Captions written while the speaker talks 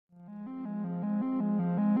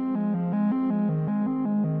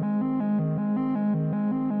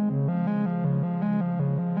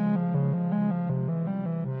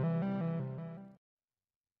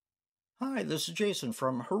Hi, this is Jason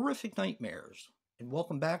from Horrific Nightmares, and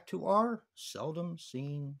welcome back to our Seldom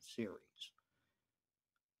Seen series.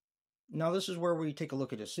 Now, this is where we take a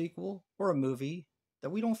look at a sequel or a movie that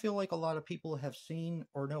we don't feel like a lot of people have seen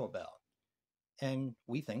or know about, and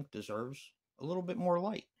we think deserves a little bit more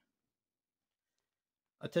light.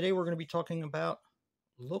 Today, we're going to be talking about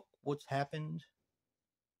Look What's Happened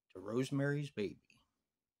to Rosemary's Baby.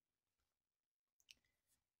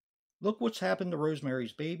 Look What's Happened to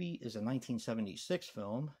Rosemary's Baby is a 1976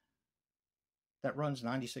 film that runs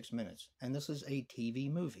 96 minutes, and this is a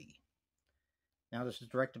TV movie. Now, this is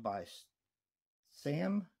directed by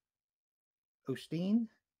Sam Osteen,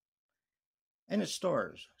 and it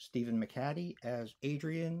stars Stephen McHattie as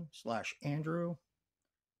Adrian/Andrew,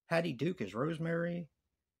 Patty Duke as Rosemary,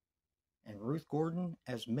 and Ruth Gordon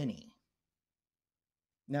as Minnie.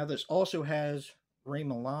 Now, this also has Ray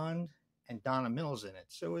Milland and Donna Mills in it,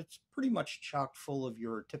 so it's pretty much chock full of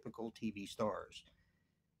your typical TV stars.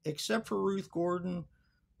 Except for Ruth Gordon.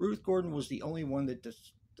 Ruth Gordon was the only one that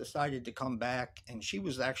decided to come back, and she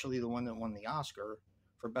was actually the one that won the Oscar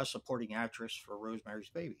for Best Supporting Actress for Rosemary's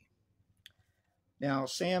Baby. Now,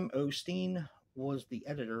 Sam Osteen was the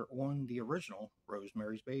editor on the original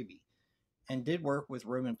Rosemary's Baby, and did work with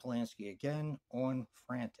Roman Polanski again on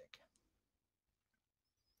Frantic.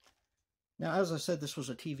 Now, as I said, this was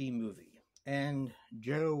a TV movie, and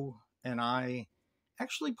Joe and I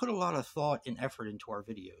actually put a lot of thought and effort into our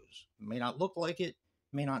videos. It may not look like it,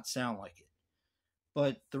 may not sound like it.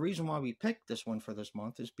 But the reason why we picked this one for this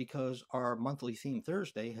month is because our monthly theme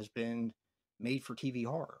Thursday has been made for TV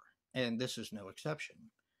horror, and this is no exception.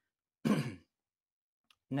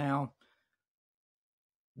 Now,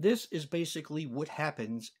 this is basically what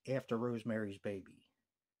happens after Rosemary's Baby.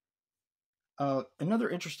 Another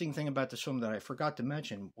interesting thing about this film that I forgot to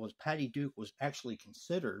mention was Patty Duke was actually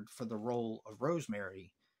considered for the role of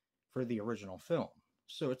Rosemary for the original film.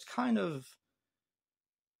 So it's kind of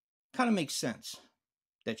makes sense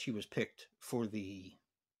that she was picked for the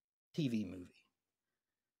TV movie.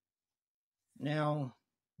 Now,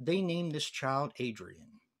 they named this child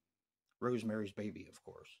Adrian. Rosemary's Baby, of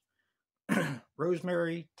course.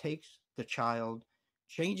 Rosemary takes the child,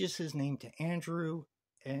 changes his name to Andrew,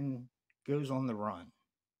 and goes on the run.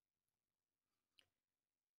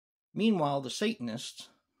 Meanwhile, the Satanists,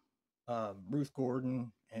 Ruth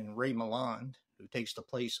Gordon and Ray Milland, who takes the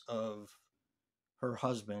place of her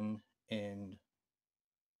husband in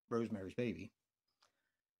Rosemary's Baby,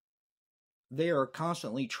 they are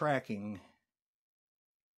constantly tracking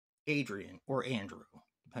Adrian, or Andrew,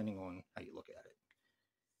 depending on how you look at it.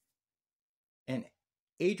 And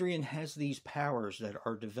Adrian has these powers that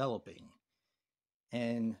are developing,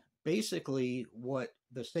 and basically, what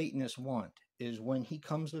the Satanists want is when he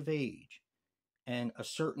comes of age and a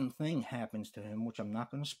certain thing happens to him, which I'm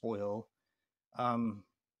not going to spoil.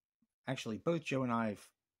 Actually, both Joe and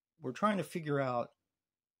we're trying to figure out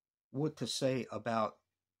what to say about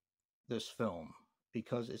this film,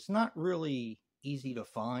 because it's not really easy to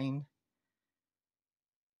find.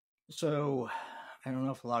 So, I don't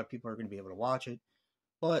know if a lot of people are going to be able to watch it,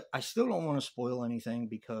 but I still don't want to spoil anything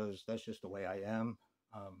because that's just the way I am.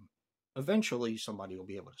 Eventually, somebody will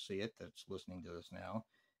be able to see it that's listening to this now,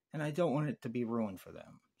 and I don't want it to be ruined for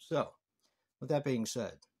them. So, with that being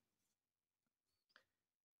said,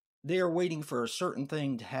 they are waiting for a certain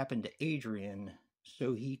thing to happen to Adrian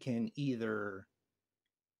so he can either,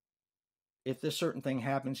 if this certain thing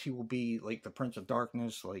happens, he will be like the Prince of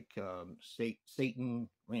Darkness, like Satan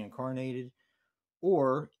reincarnated,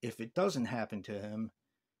 or if it doesn't happen to him,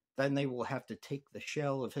 then they will have to take the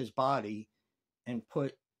shell of his body and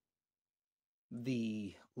put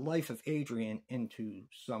the life of Adrian into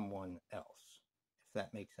someone else, if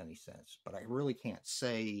that makes any sense. But I really can't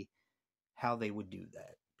say how they would do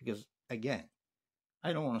that, because, again,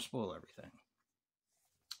 I don't want to spoil everything.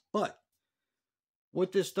 But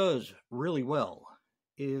what this does really well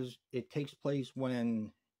is it takes place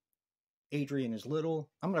when Adrian is little.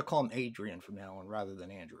 I'm going to call him Adrian from now on rather than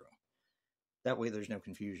Andrew. That way there's no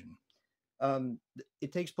confusion.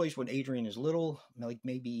 It takes place when Adrian is little, like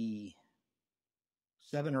maybe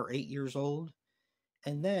 7 or 8 years old.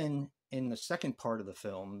 And then in the second part of the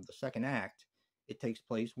film, the second act, it takes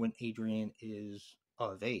place when Adrian is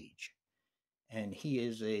of age. And he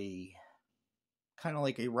is a kind of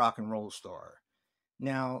like a rock and roll star.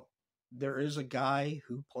 Now, there is a guy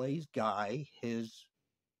who plays Guy, his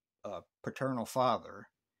paternal father,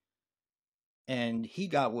 and he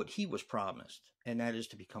got what he was promised, and that is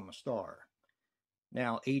to become a star.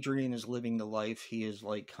 Now, Adrian is living the life. He is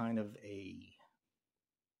like kind of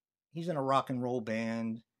he's in a rock and roll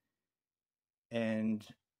band, and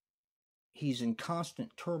he's in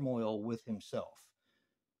constant turmoil with himself,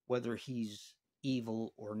 whether he's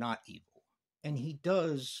evil or not evil. And he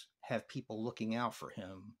does have people looking out for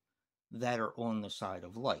him that are on the side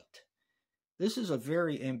of light. This is a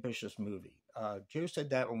very ambitious movie. Joe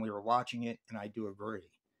said that when we were watching it, and I do agree.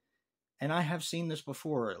 And I have seen this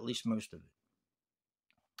before, at least most of it.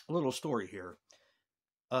 A little story here,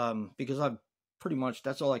 because I've pretty much,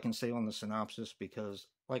 that's all I can say on the synopsis, because,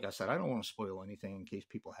 like I said, I don't want to spoil anything in case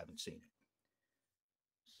people haven't seen it.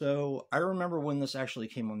 So I remember when this actually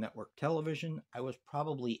came on network television, I was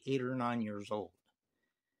probably 8 or 9 years old.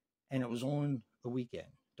 And it was on the weekend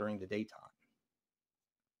during the daytime.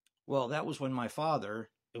 Well, that was when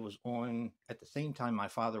it was on at the same time my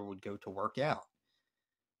father would go to work out.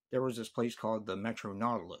 There was this place called the Metro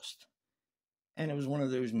Nautilus. And it was one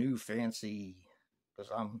of those new fancy, because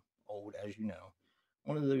I'm old, as you know,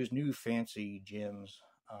 one of those new fancy gyms.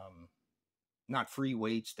 Not free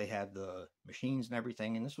weights. They had the machines and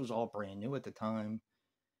everything. And this was all brand new at the time.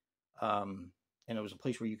 And it was a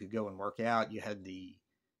place where you could go and work out. You had the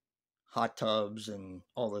hot tubs and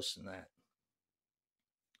all this and that.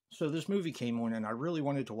 So this movie came on, and I really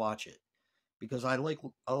wanted to watch it because I like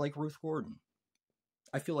Ruth Gordon.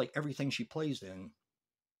 I feel like everything she plays in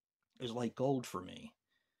is like gold for me.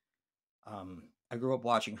 I grew up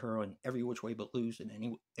watching her on Every Which Way But Loose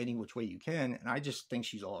and Any Which Way You Can, and I just think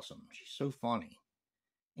she's awesome. She's so funny.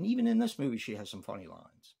 And even in this movie, she has some funny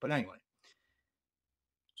lines. But anyway,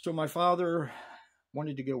 so my father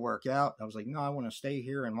wanted to go work out. I was like, no, I want to stay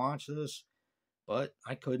here and watch this. But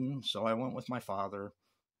I couldn't, so I went with my father.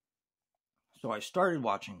 So I started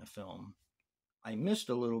watching the film. I missed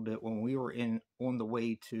a little bit when we were on the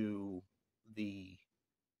way to the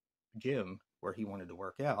gym where he wanted to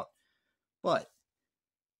work out. But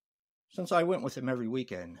since I went with him every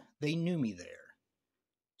weekend, they knew me there.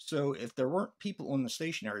 So if there weren't people on the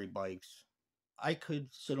stationary bikes, I could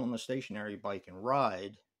sit on the stationary bike and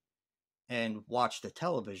ride and watch the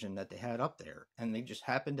television that they had up there. And they just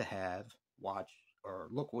happened to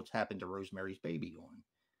Look What's Happened to Rosemary's Baby on.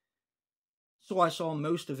 So I saw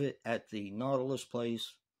most of it at the Nautilus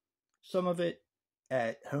place, some of it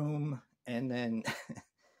at home, and then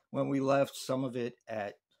when we left, some of it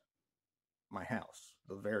at my house,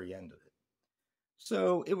 the very end of it.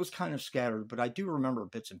 So it was kind of scattered, but I do remember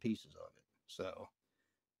bits and pieces of it. So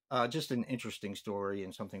just an interesting story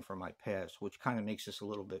and something from my past, which kind of makes this a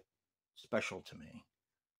little bit special to me.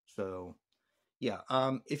 So yeah,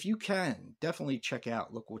 if you can, definitely check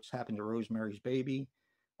out Look What's Happened to Rosemary's Baby.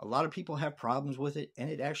 A lot of people have problems with it, and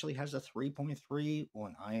it actually has a 3.3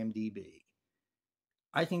 on IMDb.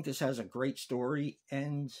 I think this has a great story,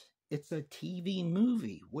 and it's a TV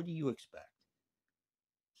movie. What do you expect?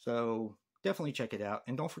 So definitely check it out,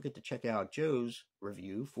 and don't forget to check out Joe's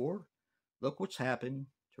review for Look What's Happened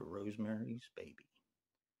to Rosemary's Baby.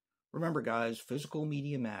 Remember, guys, physical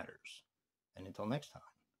media matters. And until next time,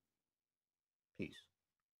 peace.